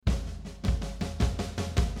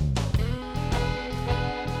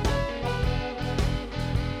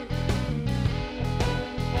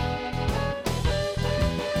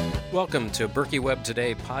Welcome to Berkey Web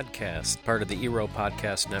Today podcast, part of the ERO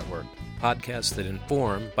Podcast Network. Podcasts that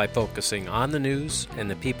inform by focusing on the news and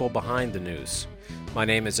the people behind the news. My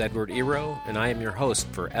name is Edward ERO, and I am your host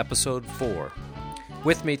for Episode 4.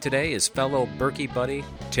 With me today is fellow Berkey buddy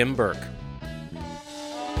Tim Burke.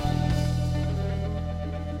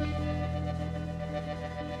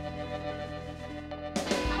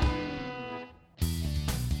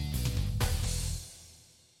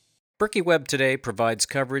 Berkey Web Today provides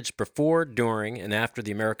coverage before, during, and after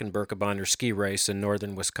the American Birkebinder ski race in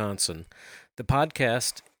northern Wisconsin. The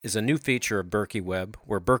podcast is a new feature of Berkey Web,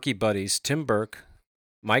 where Berkey buddies Tim Burke,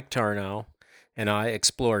 Mike Tarnow, and I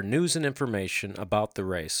explore news and information about the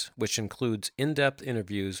race, which includes in-depth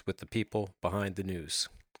interviews with the people behind the news.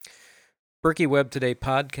 Berkey Web Today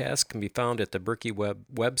podcast can be found at the Berkey Web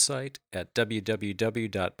website at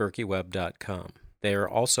www.berkeyweb.com. They are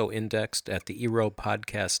also indexed at the ERO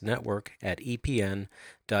Podcast Network at epn.ero.com,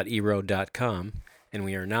 and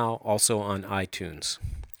we are now also on iTunes.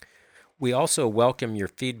 We also welcome your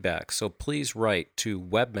feedback, so please write to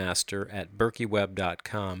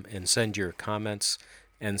webmaster@berkeyweb.com and send your comments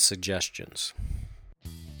and suggestions.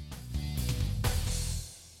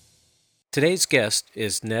 Today's guest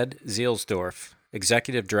is Ned Zielsdorf,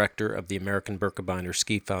 Executive Director of the American Birkebinder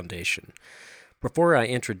Ski Foundation. Before I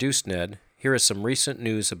introduce Ned, here is some recent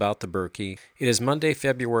news about the Berkey. It is Monday,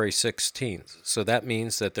 February 16th, so that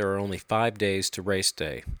means that there are only 5 days to race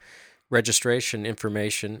day. Registration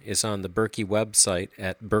information is on the Berkey website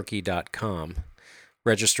at berkey.com.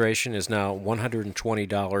 Registration is now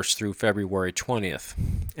 $120 through February 20th.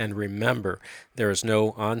 And remember, there is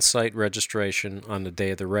no on-site registration on the day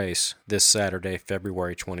of the race, this Saturday,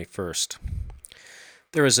 February 21st.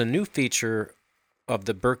 There is a new feature of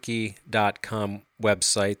the Berkey.com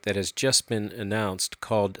website that has just been announced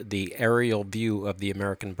called the Aerial View of the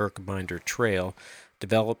American Birkebinder Trail,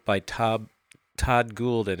 developed by Todd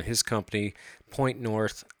Gould and his company, Point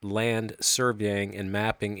North Land Surveying and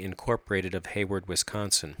Mapping Incorporated of Hayward,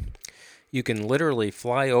 Wisconsin. You can literally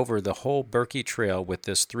fly over the whole Berkey Trail with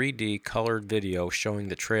this 3D colored video showing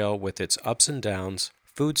the trail with its ups and downs,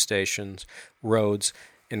 food stations, roads,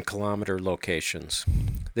 and kilometer locations.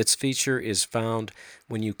 This feature is found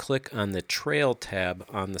when you click on the Trail tab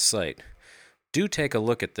on the site. Do take a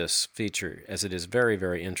look at this feature, as it is very,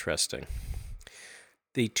 very interesting.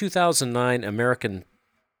 The 2009 American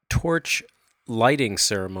Torch Lighting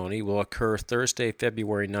Ceremony will occur Thursday,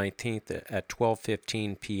 February 19th at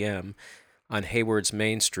 12:15 p.m. on Hayward's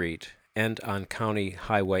Main Street and on County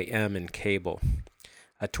Highway M in Cable.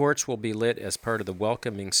 A torch will be lit as part of the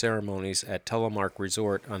welcoming ceremonies at Telemark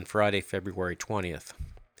Resort on Friday, February 20th.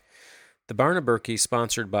 The Barna Berkey,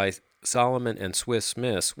 sponsored by Solomon and Swiss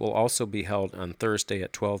Miss, will also be held on Thursday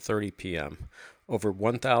at 12:30 p.m. Over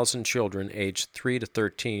 1,000 children aged 3 to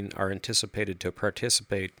 13 are anticipated to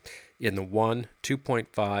participate in the 1,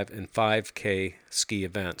 2.5, and 5K ski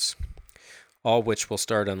events, all which will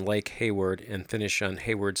start on Lake Hayward and finish on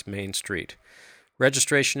Hayward's Main Street.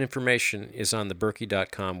 Registration information is on the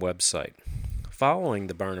Berkey.com website. Following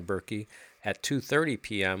the Barna Berkey at 2:30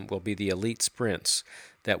 p.m. will be the Elite Sprints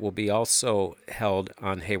that will be also held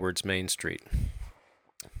on Hayward's Main Street.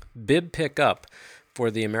 Bib pickup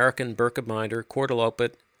for the American Birkebinder,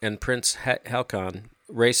 Korteloppet, and Prince Haakon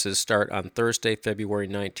races start on Thursday, February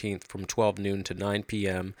 19th from 12 noon to 9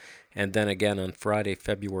 p.m. and then again on Friday,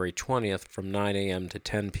 February 20th from 9 a.m. to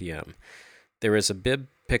 10 p.m. There is a bib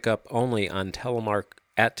pickup only on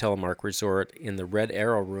Telemark Resort in the Red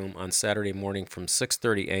Arrow Room on Saturday morning from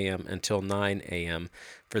 6:30 a.m. until 9 a.m.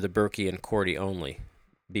 for the Berkey and Cordy only.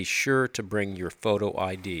 Be sure to bring your photo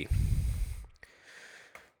ID.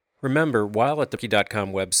 Remember, while at the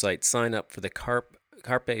Berkey.com website, sign up for the Carpe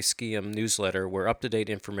Skium newsletter, where up-to-date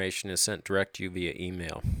information is sent direct to you via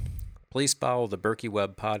email. Please follow the Berkey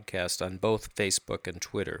Web podcast on both Facebook and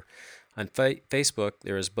Twitter. On Facebook,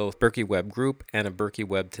 there is both Berkey Web Group and a Berkey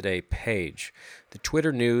Web Today page. The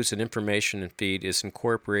Twitter news and information feed is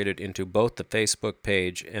incorporated into both the Facebook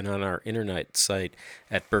page and on our internet site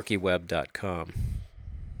at berkeyweb.com.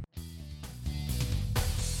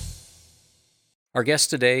 Our guest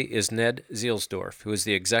today is Ned Zielsdorf, who is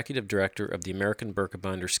the Executive Director of the American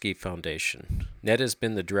Birkebinder Ski Foundation. Ned has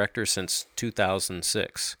been the director since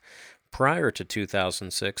 2006. Prior to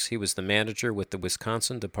 2006, he was the manager with the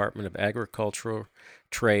Wisconsin Department of Agriculture,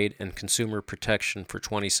 Trade, and Consumer Protection for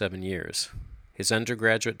 27 years. His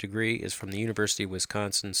undergraduate degree is from the University of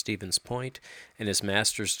Wisconsin-Stevens Point, and his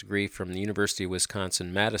master's degree from the University of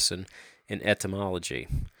Wisconsin-Madison in etymology.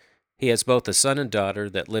 He has both a son and daughter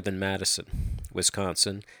that live in Madison,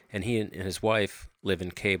 Wisconsin, and he and his wife live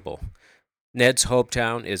in Cable. Ned's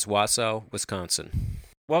hometown is Wausau, Wisconsin.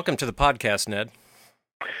 Welcome to the podcast, Ned.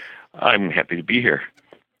 I'm happy to be here.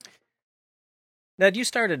 Ned, you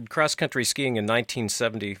started cross-country skiing in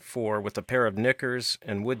 1974 with a pair of knickers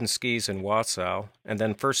and wooden skis in Wausau, and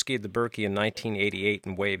then first skied the Birkie in 1988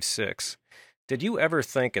 in Wave 6. Did you ever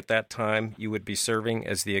think at that time you would be serving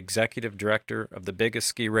as the executive director of the biggest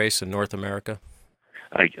ski race in North America?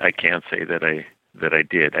 I can't say that I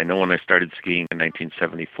did. I know when I started skiing in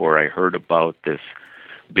 1974, I heard about this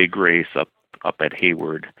big race up at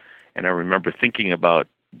Hayward, and I remember thinking about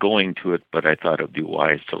going to it, but I thought it would be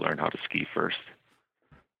wise to learn how to ski first.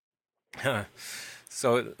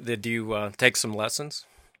 So did you take some lessons?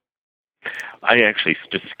 I actually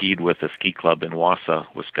just skied with a ski club in Wausau,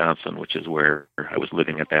 Wisconsin, which is where I was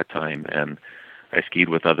living at that time, and I skied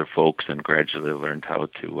with other folks and gradually learned how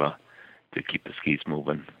to keep the skis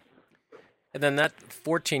moving. And then that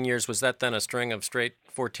 14 years, was that then a string of straight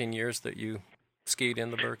 14 years that you skied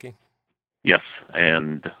in the Birkie? Yes,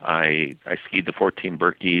 and I skied the 14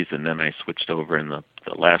 Birkies, and then I switched over in the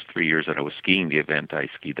last 3 years that I was skiing the event, I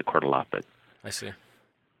skied the Kortalappet. I see.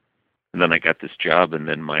 And then I got this job, and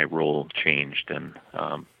then my role changed, and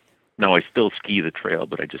now I still ski the trail,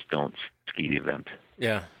 but I just don't ski the event.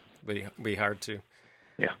 Yeah, be hard to.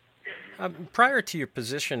 Yeah. Prior to your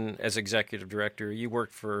position as executive director, you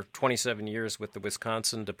worked for 27 years with the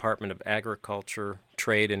Wisconsin Department of Agriculture,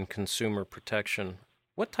 Trade, and Consumer Protection.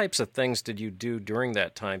 What types of things did you do during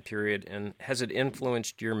that time period, and has it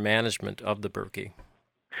influenced your management of the Birkie?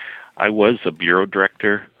 I was a bureau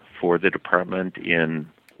director for the department in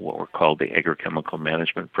what were called the agrochemical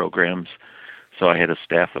management programs. So I had a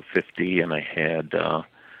staff of 50, and I had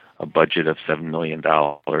a budget of $7 million.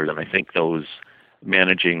 And I think those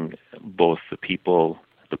managing both the people,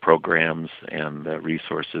 the programs, and the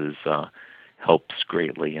resources helps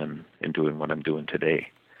greatly in doing what I'm doing today.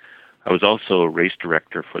 I was also a race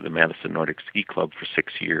director for the Madison Nordic Ski Club for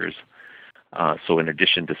 6 years. So in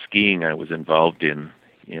addition to skiing, I was involved in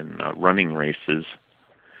running races,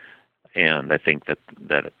 and I think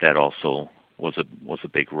that also was a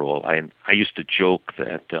big role. I used to joke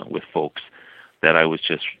that with folks that I was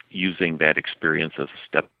just using that experience as a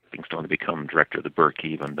stepping stone to become director of the Birkie,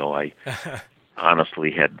 even though I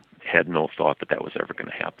honestly had no thought that was ever going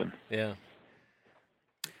to happen. Yeah.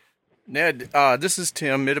 Ned, this is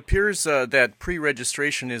Tim. It appears that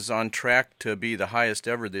pre-registration is on track to be the highest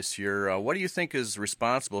ever this year. What do you think is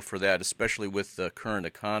responsible for that, especially with the current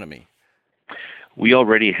economy? We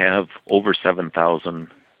already have over 7,000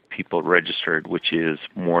 people registered, which is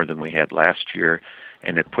more than we had last year,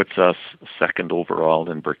 and it puts us second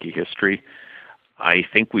overall in Birkie history. I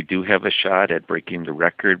think we do have a shot at breaking the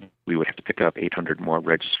record. We would have to pick up 800 more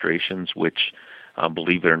registrations, which,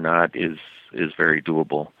 believe it or not, is very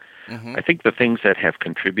doable. Mm-hmm. I think the things that have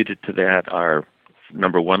contributed to that are,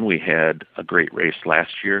 number one, we had a great race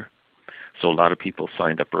last year, so a lot of people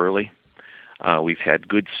signed up early. We've had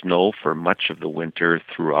good snow for much of the winter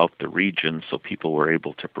throughout the region, so people were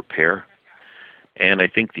able to prepare. And I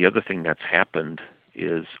think the other thing that's happened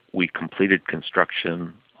is we completed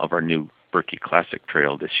construction of our new Birkie Classic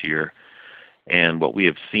Trail this year. And what we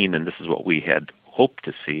have seen, and this is what we had hoped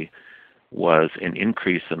to see, was an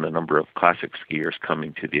increase in the number of classic skiers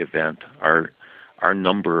coming to the event. Our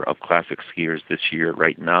number of classic skiers this year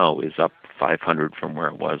right now is up 500 from where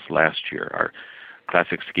it was last year. Our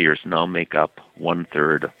classic skiers now make up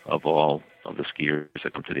 1/3 of all of the skiers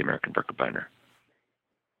that come to the American Birkebeiner.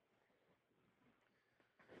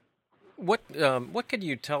 What could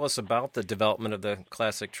you tell us about the development of the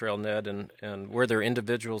Classic Trail, Ned, and were there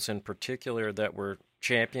individuals in particular that were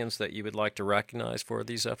champions that you would like to recognize for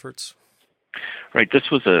these efforts? Right.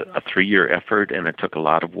 This was a 3-year effort, and it took a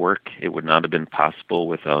lot of work. It would not have been possible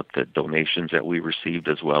without the donations that we received,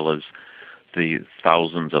 as well as the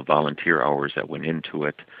thousands of volunteer hours that went into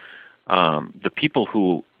it. The people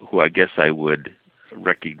who I guess I would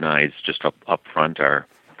recognize just up front are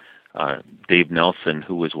Dave Nelson,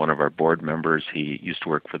 who was one of our board members. He used to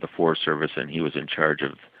work for the Forest Service, and he was in charge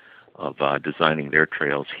of designing their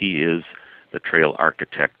trails. He is the trail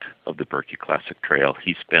architect of the Birkie Classic Trail.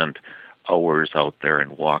 He spent hours out there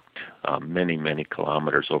and walked many, many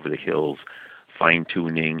kilometers over the hills,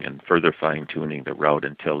 fine-tuning and further fine-tuning the route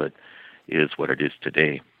until it is what it is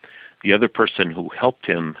today. The other person who helped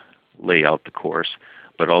him lay out the course,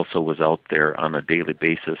 but also was out there on a daily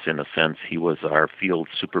basis, in a sense, he was our field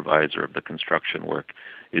supervisor of the construction work,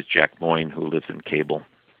 is Jack Moyne, who lives in Cable.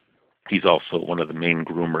 He's also one of the main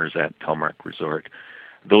groomers at Telmark Resort.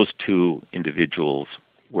 Those two individuals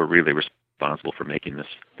were really responsible for making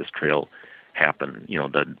this trail happen,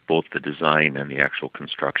 both the design and the actual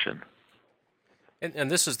construction.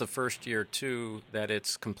 And this is the first year too that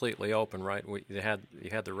it's completely open, right? You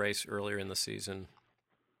had the race earlier in the season.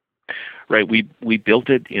 Right. We built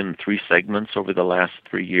it in 3 segments over the last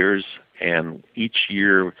 3 years, and each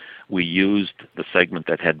year we used the segment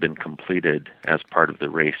that had been completed as part of the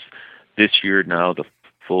race. This year now the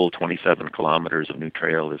full 27 kilometers of new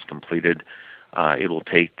trail is completed. It will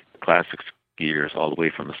take classic skiers all the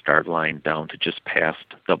way from the start line down to just past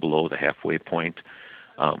below the halfway point.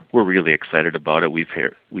 We're really excited about it.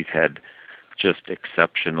 We've had just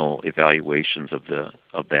exceptional evaluations of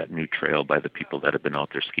that new trail by the people that have been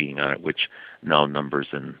out there skiing on it, which now numbers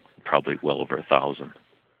in probably well over 1,000.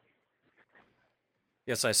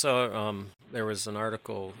 Yes, I saw there was an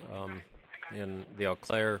article in the Eau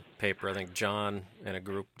Claire paper. I think John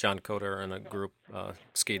Coder and a group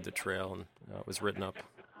skied the trail, and it was written up.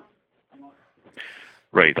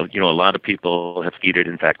 Right. A lot of people have skied it.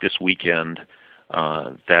 In fact, this weekend,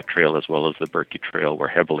 that trail as well as the Birkie Trail were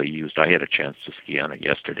heavily used. I had a chance to ski on it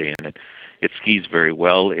yesterday, and it skis very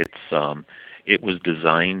well. It was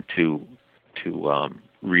designed to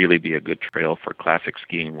really be a good trail for classic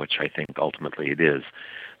skiing, which I think ultimately it is.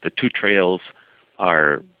 The 2 trails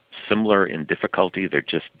are similar in difficulty. They're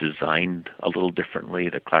just designed a little differently.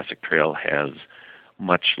 The classic trail has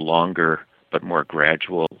much longer but more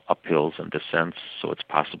gradual uphills and descents, so it's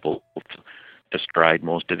possible to stride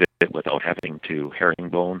most of it without having to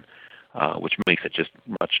herringbone, which makes it just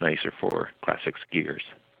much nicer for classic skiers.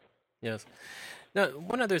 Yes. Now,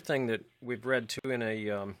 one other thing that we've read too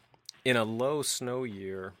in a low snow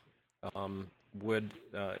year,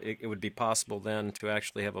 it would be possible then to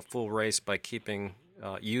actually have a full race by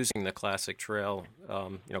using the classic trail,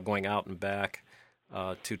 going out and back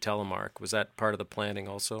to Telemark. Was that part of the planning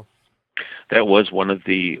also? That was one of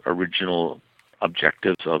the original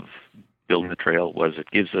objectives of building the trail. Was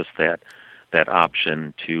it gives us that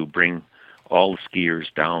option to bring all the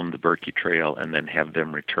skiers down the Birkie Trail and then have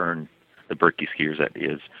them return, the Birkie skiers that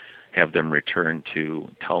is, have them return to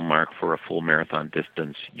Telemark for a full marathon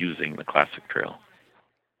distance using the classic trail.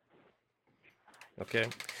 Okay.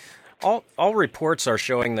 All reports are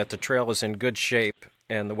showing that the trail is in good shape,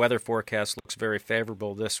 and the weather forecast looks very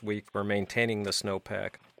favorable this week for maintaining the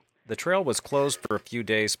snowpack. The trail was closed for a few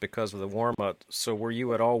days because of the warm-up, so were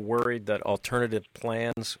you at all worried that alternative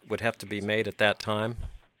plans would have to be made at that time?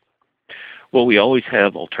 Well, we always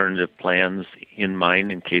have alternative plans in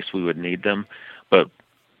mind in case we would need them, but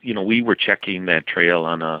we were checking that trail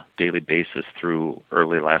on a daily basis through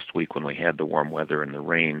early last week when we had the warm weather and the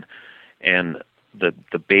rain, and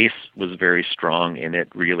the base was very strong and it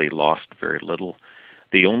really lost very little.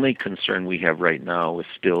 The only concern we have right now is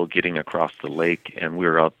still getting across the lake, and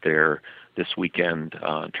we're out there this weekend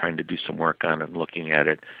trying to do some work on it and looking at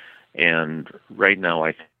it. And right now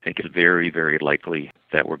I think it's very, very likely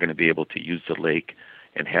that we're going to be able to use the lake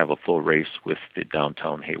and have a full race with the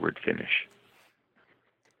downtown Hayward finish.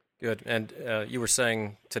 Good. And you were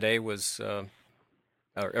saying today was,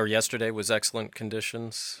 or yesterday was excellent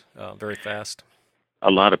conditions, very fast? A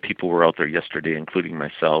lot of people were out there yesterday, including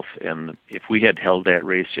myself, and if we had held that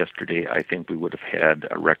race yesterday, I think we would have had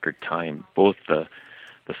a record time. Both the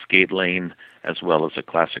skate lane as well as the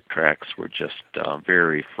classic tracks were just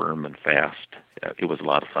very firm and fast. It was a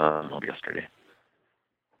lot of fun yesterday.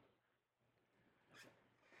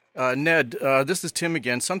 Ned, this is Tim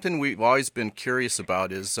again. Something we've always been curious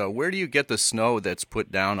about is where do you get the snow that's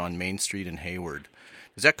put down on Main Street in Hayward?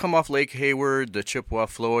 Does that come off Lake Hayward, the Chippewa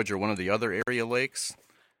Flowage, or one of the other area lakes?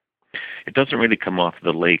 It doesn't really come off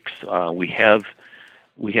the lakes.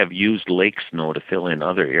 We have used lake snow to fill in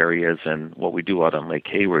other areas, and what we do out on Lake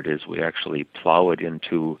Hayward is we actually plow it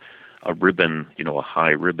into a ribbon, a high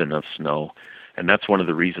ribbon of snow. And that's one of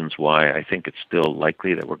the reasons why I think it's still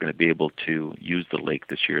likely that we're going to be able to use the lake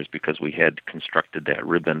this year, is because we had constructed that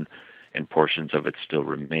ribbon and portions of it still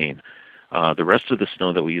remain. The rest of the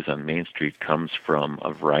snow that we use on Main Street comes from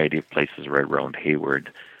a variety of places right around Hayward.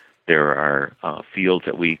 There are fields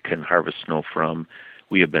that we can harvest snow from.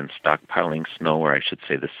 We have been stockpiling snow, or I should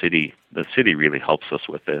say the city really helps us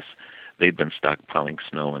with this. They've been stockpiling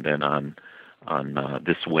snow, and then on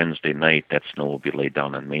this Wednesday night, that snow will be laid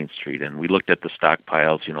down on Main Street. And we looked at the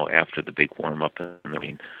stockpiles, after the big warm-up and the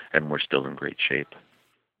rain, and we're still in great shape.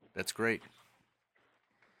 That's great.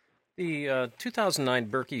 The 2009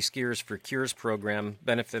 Birkie Skiers for Cures program,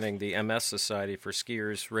 benefiting the MS Society for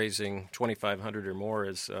Skiers, raising $2,500 or more,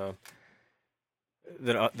 is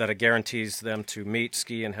that it guarantees them to meet,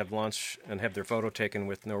 ski, and have lunch and have their photo taken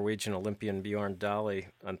with Norwegian Olympian Bjorn Dali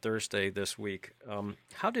on Thursday this week.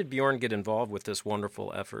 How did Bjorn get involved with this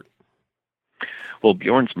wonderful effort? Well,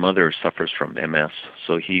 Bjorn's mother suffers from MS,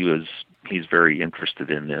 so he's very interested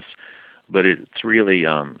in this. But it's really,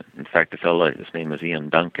 in fact, the fellow, his name is Ian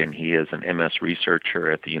Duncan. He is an MS researcher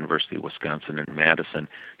at the University of Wisconsin in Madison.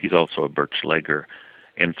 He's also a Birchlegger.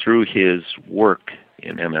 And through his work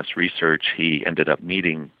in MS research, he ended up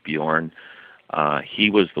meeting Bjorn. He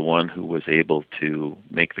was the one who was able to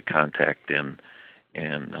make the contact and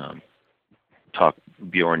talk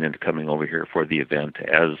Bjorn into coming over here for the event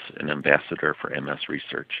as an ambassador for MS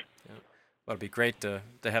research. Yeah. Well, it'd be great to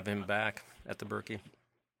have him back at the Birkie.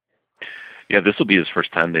 Yeah, this will be his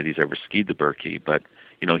first time that he's ever skied the Birkie, but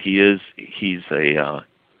he's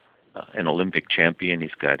an Olympic champion.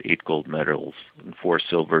 He's got 8 gold medals and 4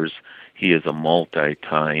 silvers. He is a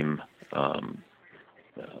multi-time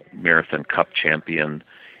Marathon Cup champion.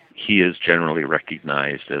 He is generally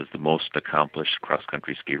recognized as the most accomplished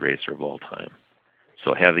cross-country ski racer of all time.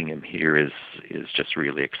 So having him here is just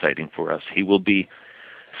really exciting for us. He will be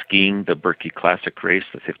skiing the Birkie Classic race,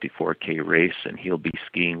 the 54K race, and he'll be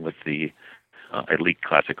skiing with the elite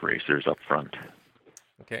classic racers up front.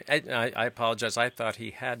 Okay, I apologize. I thought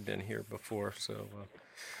he had been here before, so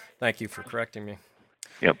thank you for correcting me.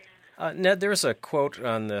 Yep. Ned, there's a quote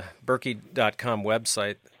on the Birkie.com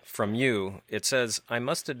website from you. It says, "I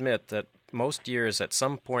must admit that most years at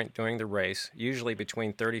some point during the race, usually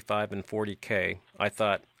between 35 and 40K, I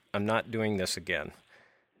thought, I'm not doing this again.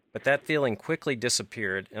 But that feeling quickly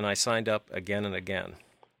disappeared, and I signed up again and again.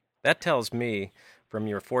 That tells me, from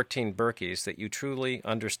your 14 Birkies, that you truly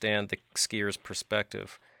understand the skier's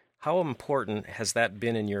perspective. How important has that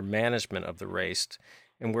been in your management of the race,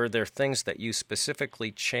 and were there things that you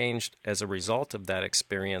specifically changed as a result of that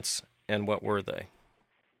experience, and what were they?"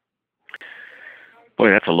 Boy,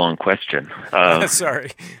 that's a long question.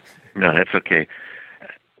 Sorry. No, that's okay.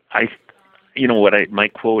 My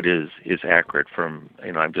quote is accurate.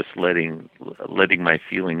 I'm just letting my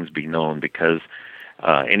feelings be known, because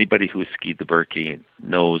anybody who's skied the Birkie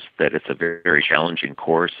knows that it's a very, very challenging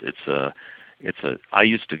course. I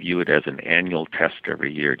used to view it as an annual test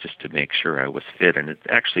every year just to make sure I was fit, and it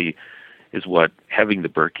actually is what having the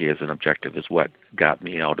Birkie as an objective is what got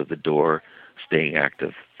me out of the door, staying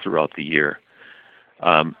active throughout the year.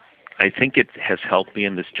 I think it has helped me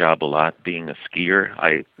in this job a lot, being a skier.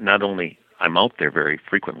 I'm out there very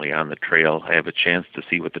frequently on the trail. I have a chance to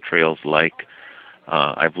see what the trail's like.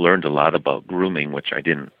 I've learned a lot about grooming, which I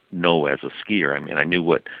didn't know as a skier. I mean, I knew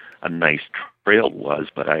what a nice trail was,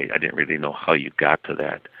 but I didn't really know how you got to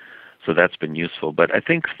that. So that's been useful. But I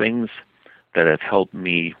think things that have helped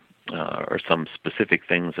me are some specific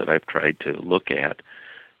things that I've tried to look at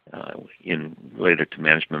related to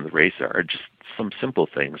management of the race are just some simple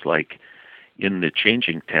things, like in the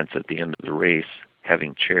changing tents at the end of the race,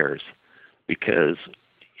 having chairs, because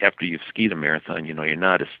after you've skied a marathon, you're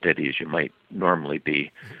not as steady as you might normally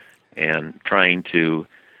be, and trying to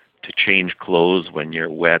change clothes when you're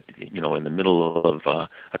wet, in the middle of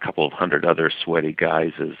a couple of hundred other sweaty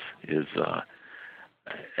guys is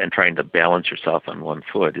and trying to balance yourself on one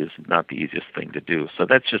foot is not the easiest thing to do. So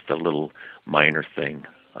that's just a little minor thing.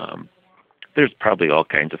 There's probably all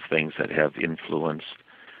kinds of things that have influenced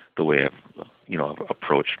the way I've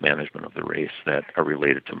approached management of the race that are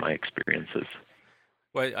related to my experiences.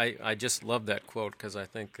 Well, I just love that quote, because I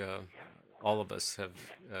think all of us have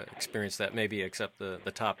experienced that, maybe except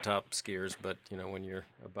the top skiers. But, when you're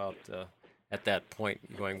about at that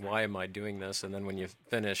point going, why am I doing this? And then when you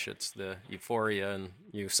finish, it's the euphoria, and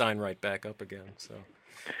you sign right back up again. So,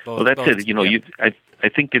 that's it. Yeah. I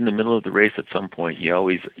think in the middle of the race at some point,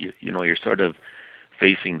 you're sort of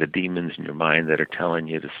facing the demons in your mind that are telling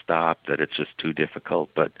you to stop, that it's just too difficult.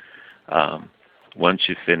 But once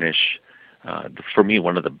you finish, for me,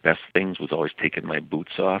 one of the best things was always taking my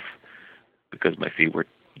boots off, because my feet were,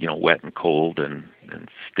 wet and cold and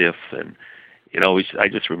stiff, and I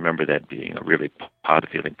just remember that being a really positive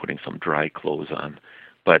feeling, putting some dry clothes on.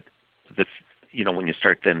 But when you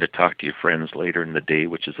start then to talk to your friends later in the day,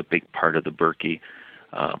 which is a big part of the Birkie,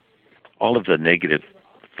 all of the negative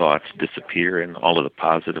thoughts disappear, and all of the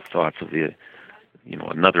positive thoughts of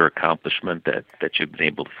another accomplishment that you've been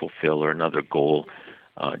able to fulfill, or another goal,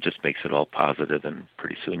 just makes it all positive, and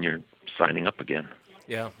pretty soon you're signing up again.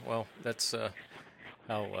 Yeah, well, that's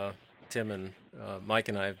how Tim and Mike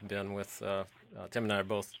and I have been with. Tim and I are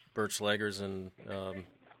both Birchleggers, and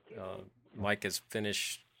Mike has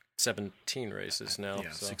finished 17 races now.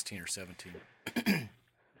 Yeah, so. 16 or 17.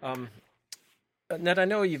 Ned, I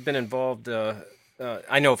know you've been involved.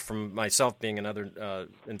 I know from myself being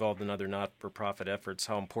involved in other not-for-profit efforts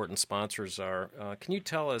how important sponsors are. Can you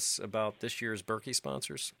tell us about this year's Birkie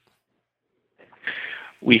sponsors?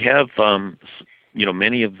 We have,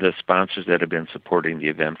 many of the sponsors that have been supporting the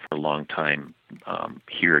event for a long time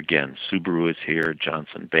here again. Subaru is here,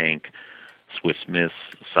 Johnson Bank, Swiss Miss,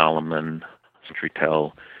 Salomon,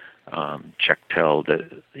 Centurytel, Chectel.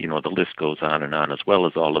 The list goes on, as well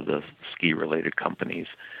as all of the ski-related companies.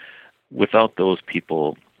 Without those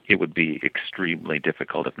people, it would be extremely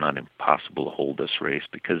difficult, if not impossible, to hold this race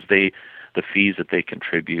because the fees that they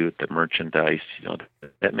contribute, the merchandise,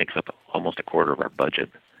 that makes up almost a quarter of our budget.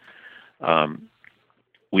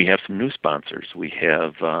 We have some new sponsors. We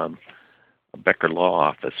have Becker Law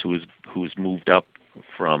Office, who's moved up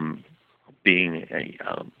from being a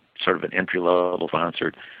sort of an entry-level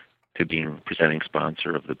sponsor to being presenting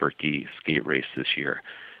sponsor of the Birkie Skate Race this year.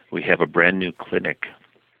 We have a brand new clinic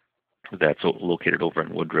that's located over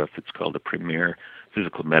in Woodruff. It's called the Premier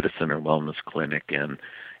Physical Medicine or Wellness Clinic, and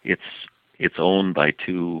it's owned by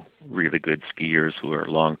two really good skiers who are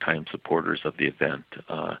longtime supporters of the event,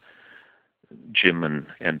 Jim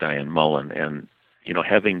and Diane Mullen. And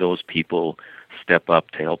having those people step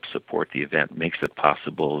up to help support the event makes it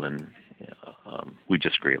possible, and we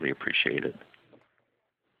just greatly appreciate it.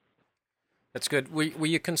 That's good. Were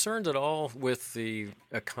you concerned at all with the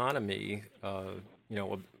economy,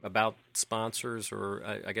 about sponsors or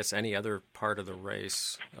I guess any other part of the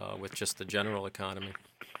race with just the general economy?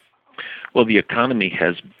 Well, the economy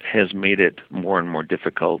has made it more and more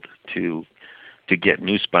difficult to get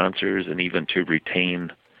new sponsors and even to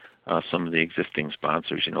retain some of the existing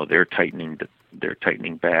sponsors. They're tightening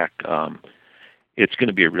back. It's going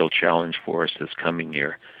to be a real challenge for us this coming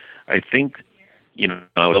year. I think,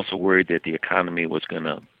 I was also worried that the economy was going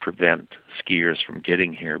to prevent skiers from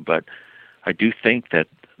getting here, but I do think that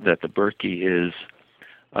the Birkie is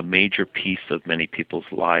a major piece of many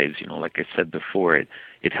people's lives. Like I said before,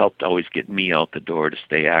 it helped always get me out the door to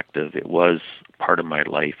stay active. It was part of my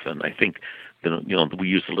life, and I think we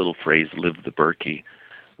use the little phrase "live the Birkie,"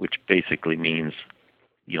 which basically means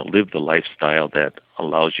live the lifestyle that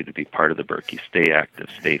allows you to be part of the Birkie. Stay active,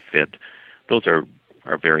 stay fit. Those are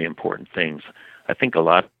very important things. I think a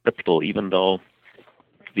lot of people, even though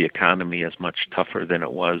the economy is much tougher than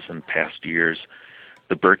it was in past years,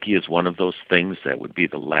 the Birkie is one of those things that would be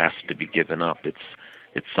the last to be given up.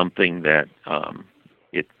 It's something that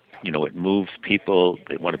it moves people.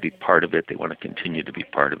 They want to be part of it. They want to continue to be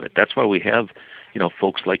part of it. That's why we have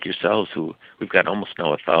folks like yourselves who we've got almost now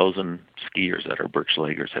 1,000 skiers that are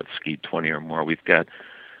Birchleggers have skied 20 or more. We've got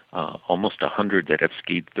almost 100 that have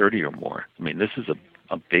skied 30 or more. I mean, this is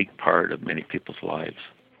a big part of many people's lives.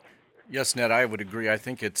 Yes, Ned, I would agree. I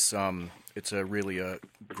think it's a really a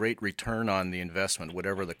great return on the investment,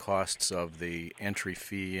 whatever the costs of the entry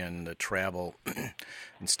fee and the travel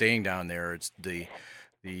and staying down there. It's the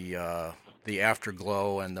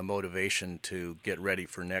afterglow and the motivation to get ready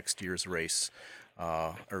for next year's race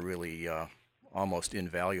are really almost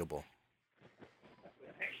invaluable.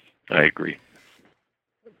 I agree.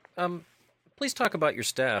 Please talk about your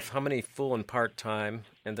staff. How many full and part-time,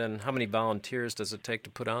 and then how many volunteers does it take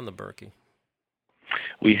to put on the Birkie?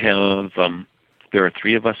 We have, there are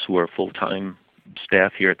 3 of us who are full-time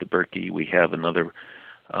staff here at the Birkie. We have another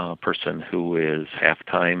person who is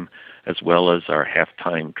half-time, as well as our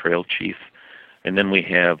half-time trail chief. And then we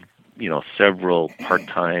have, several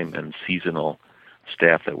part-time and seasonal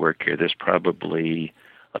staff that work here. There's probably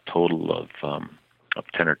a total of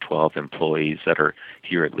 10 or 12 employees that are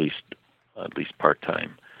here at least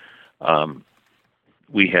part-time.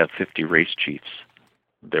 We have 50 race chiefs.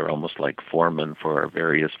 They're almost like foremen for our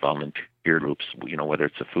various volunteer groups, whether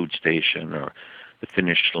it's a food station or the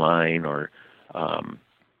finish line or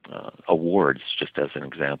awards, just as an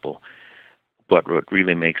example. But what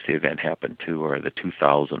really makes the event happen, too, are the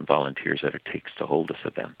 2,000 volunteers that it takes to hold this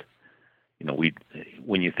event.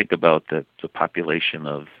 When you think about the population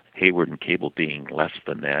of Hayward and Cable being less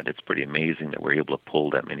than that, it's pretty amazing that we're able to pull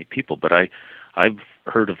that many people. But I've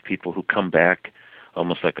heard of people who come back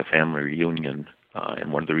almost like a family reunion,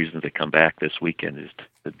 and one of the reasons they come back this weekend is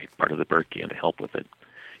to be part of the Birkie and to help with it.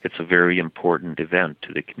 It's a very important event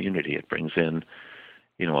to the community. It brings in,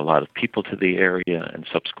 a lot of people to the area, and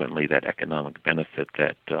subsequently that economic benefit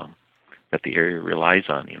that the area relies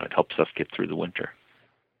on. It helps us get through the winter.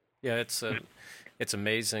 Yeah, it's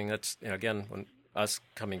amazing. That's again when us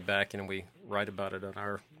coming back, we write about it on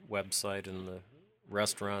our website and the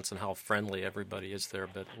restaurants and how friendly everybody is there.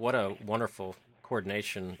 But what a wonderful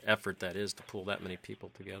coordination effort that is to pull that many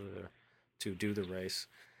people together to do the race.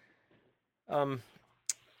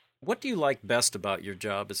 What do you like best about your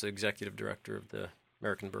job as executive director of the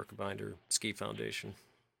American Birkebinder Ski Foundation?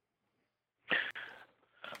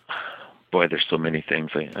 Boy, there's so many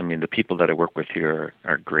things. I mean, the people that I work with here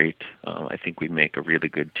are great. I think we make a really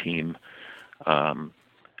good team.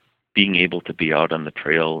 Being able to be out on the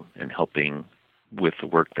trail and helping with the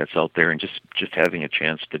work that's out there, and just having a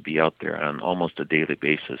chance to be out there on almost a daily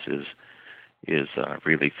basis is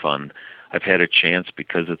really fun. I've had a chance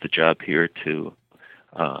because of the job here to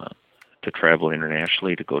travel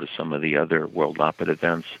internationally, to go to some of the other World Loppet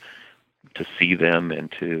events, to see them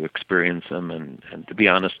and to experience them, and to be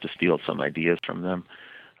honest, to steal some ideas from them.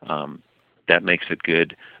 That makes it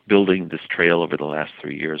good. Building this trail over the last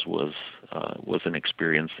 3 years was an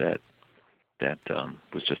experience that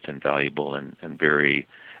was just invaluable and very,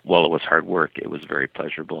 while it was hard work, it was very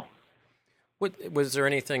pleasurable. Was there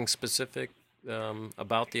anything specific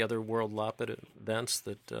about the other World Loppet events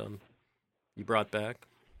that you brought back?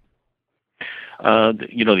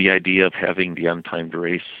 The idea of having the untimed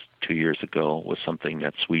race 2 years ago was something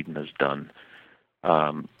that Sweden has done.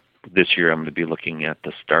 This year I'm going to be looking at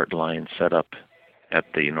the start line setup at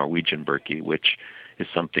the Norwegian Birkie, which is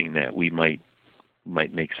something that we might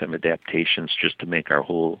make some adaptations just to make our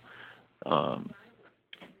whole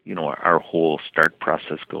our whole start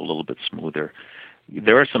process go a little bit smoother.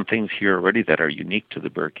 There are some things here already that are unique to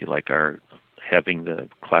the Birkie, like our having the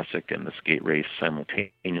classic and the skate race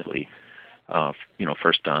simultaneously,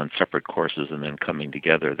 first on separate courses and then coming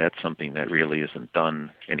together. That's something that really isn't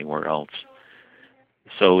done anywhere else.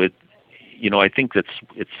 So I think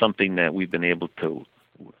it's something that we've been able to,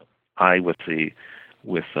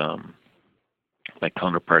 with my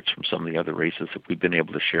counterparts from some of the other races, that we've been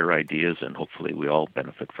able to share ideas, and hopefully we all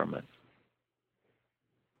benefit from it.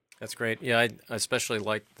 That's great. Yeah, I especially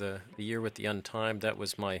liked the year with the untimed. That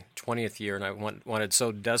was my 20th year, and I wanted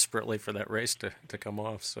so desperately for that race to come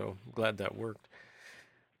off, so I'm glad that worked.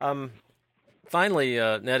 Finally,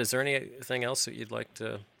 Ned, is there anything else that you'd like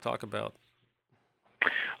to talk about?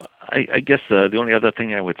 I guess the only other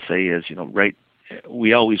thing I would say is,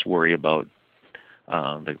 we always worry about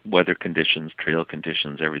the weather conditions, trail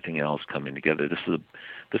conditions, everything else coming together. This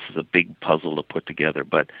is a big puzzle to put together,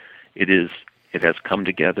 but it has come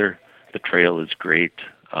together. The trail is great.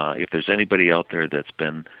 If there's anybody out there that's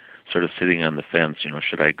been sort of sitting on the fence,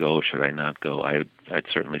 should I go, should I not go? I'd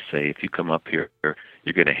certainly say if you come up here,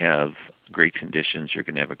 you're going to have great conditions. You're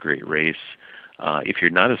going to have a great race. If you're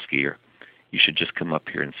not a skier, you should just come up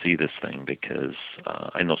here and see this thing, because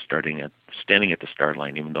I know standing at the start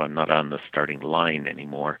line, even though I'm not on the starting line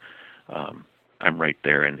anymore, I'm right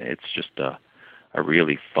there, and it's just a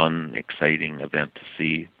really fun, exciting event to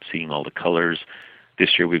seeing all the colors.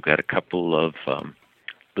 This year we've got a couple of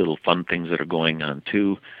little fun things that are going on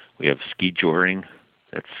too. We have ski joring,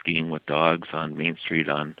 that's skiing with dogs on Main Street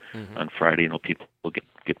on Friday. People will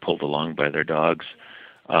get pulled along by their dogs.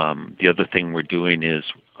 The other thing we're doing is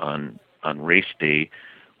on race day,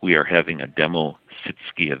 we are having a demo sit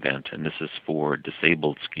ski event, and this is for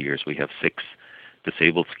disabled skiers. We have 6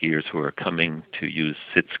 disabled skiers who are coming to use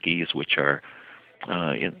sit skis, which are,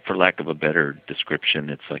 for lack of a better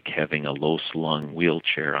description, it's like having a low-slung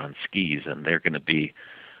wheelchair on skis, and they're going to be,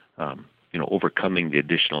 overcoming the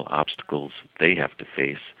additional obstacles they have to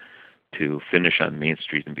face to finish on Main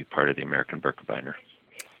Street and be part of the American Birkebeiner.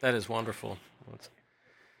 That is wonderful.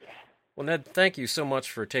 Well, Ned, thank you so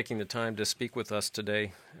much for taking the time to speak with us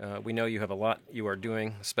today. We know you have a lot you are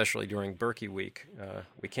doing, especially during Birkie Week.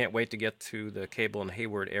 We can't wait to get to the Cable and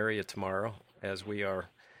Hayward area tomorrow, as we are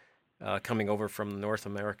coming over from the North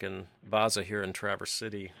American Baza here in Traverse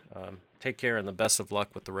City. Take care and the best of luck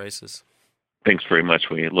with the races. Thanks very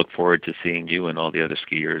much. We look forward to seeing you and all the other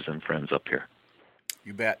skiers and friends up here.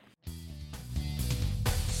 You bet.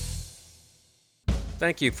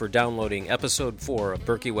 Thank you for downloading Episode 4 of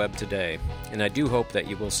Birkie Web today, and I do hope that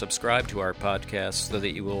you will subscribe to our podcast so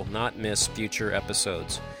that you will not miss future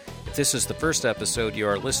episodes. If this is the first episode you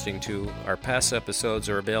are listening to, our past episodes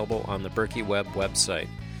are available on the Birkie Web website.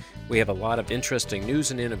 We have a lot of interesting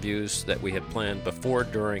news and interviews that we had planned before,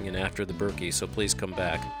 during, and after the Birkie, so please come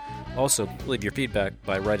back. Also, leave your feedback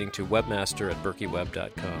by writing to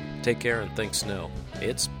webmaster@birkieweb.com. Take care and think snow.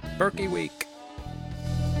 It's Birkie Week!